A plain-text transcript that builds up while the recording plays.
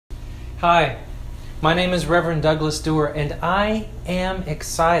Hi, my name is Reverend Douglas Duerr, and I am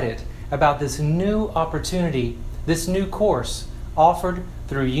excited about this new opportunity, this new course offered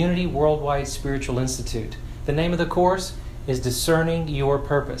through Unity Worldwide Spiritual Institute. The name of the course is Discerning Your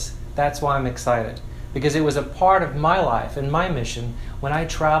Purpose. That's why I'm excited, because it was a part of my life and my mission when I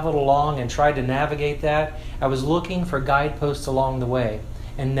traveled along and tried to navigate that. I was looking for guideposts along the way,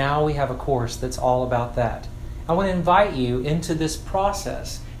 and now we have a course that's all about that. I want to invite you into this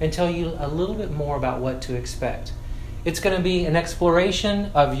process and tell you a little bit more about what to expect. It's going to be an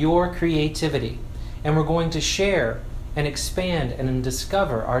exploration of your creativity, and we're going to share and expand and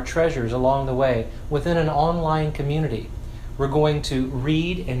discover our treasures along the way within an online community. We're going to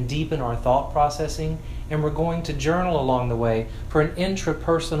read and deepen our thought processing, and we're going to journal along the way for an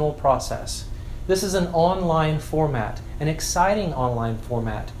intrapersonal process. This is an online format, an exciting online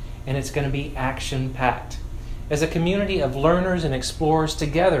format, and it's going to be action-packed. As a community of learners and explorers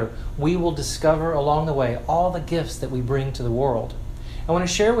together, we will discover along the way all the gifts that we bring to the world. I want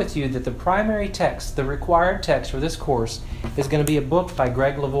to share with you that the primary text, the required text for this course, is going to be a book by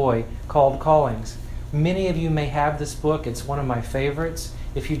Greg Lavoie called Callings. Many of you may have this book. It's one of my favorites.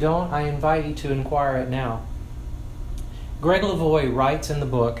 If you don't, I invite you to inquire it now. Greg Lavoie writes in the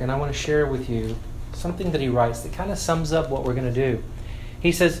book, and I want to share with you something that he writes that kind of sums up what we're going to do.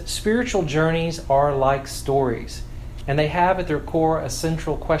 He says, spiritual journeys are like stories, and they have at their core a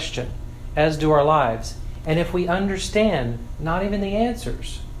central question, as do our lives. And if we understand not even the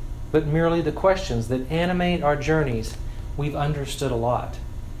answers, but merely the questions that animate our journeys, we've understood a lot.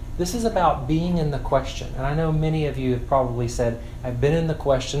 This is about being in the question. And I know many of you have probably said, I've been in the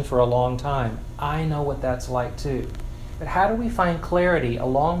question for a long time. I know what that's like too. But how do we find clarity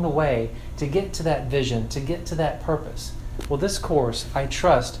along the way to get to that vision, to get to that purpose? Well, this course, I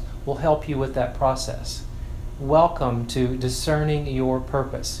trust, will help you with that process. Welcome to Discerning Your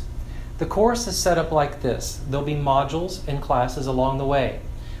Purpose. The course is set up like this. There'll be modules and classes along the way.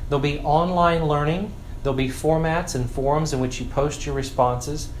 There'll be online learning. There'll be formats and forums in which you post your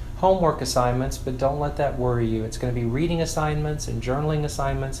responses, homework assignments, but don't let that worry you. It's going to be reading assignments and journaling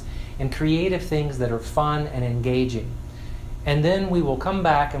assignments and creative things that are fun and engaging. And then we will come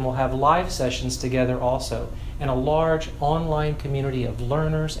back and we'll have live sessions together also in a large online community of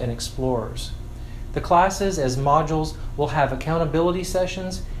learners and explorers. The classes as modules will have accountability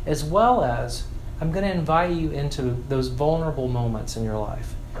sessions, as well as I'm going to invite you into those vulnerable moments in your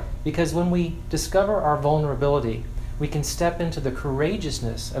life. Because when we discover our vulnerability, we can step into the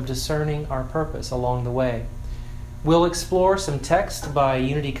courageousness of discerning our purpose along the way. We'll explore some text by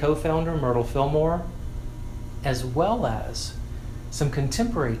Unity co-founder Myrtle Fillmore, as well as some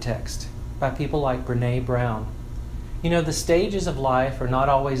contemporary text by people like Brene Brown. You know, the stages of life are not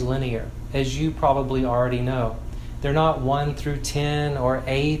always linear, as you probably already know. They're not 1 through 10 or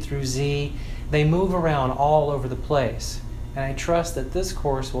A through Z. They move around all over the place. And I trust that this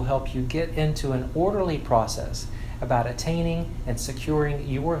course will help you get into an orderly process about attaining and securing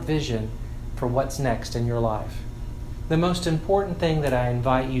your vision for what's next in your life. The most important thing that I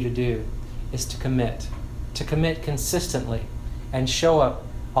invite you to do is to commit consistently and show up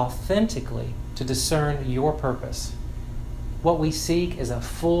authentically to discern your purpose. What we seek is a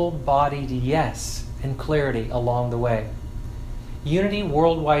full-bodied yes and clarity along the way. Unity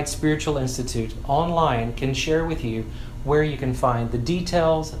Worldwide Spiritual Institute online can share with you where you can find the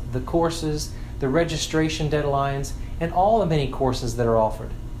details, the courses, the registration deadlines, and all the many courses that are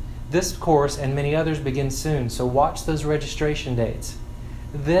offered. This course and many others begin soon, so watch those registration dates.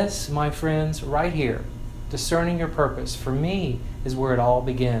 This, my friends, right here, discerning your purpose, for me, is where it all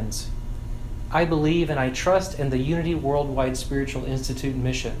begins. I believe and I trust in the Unity Worldwide Spiritual Institute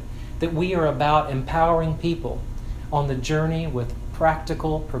mission, that we are about empowering people on the journey with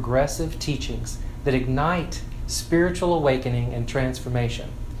practical, progressive teachings that ignite spiritual awakening and transformation.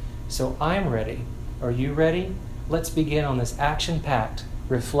 So I'm ready. Are you ready? Let's begin on this action-packed,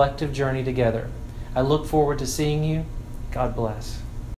 reflective journey together. I look forward to seeing you. God bless.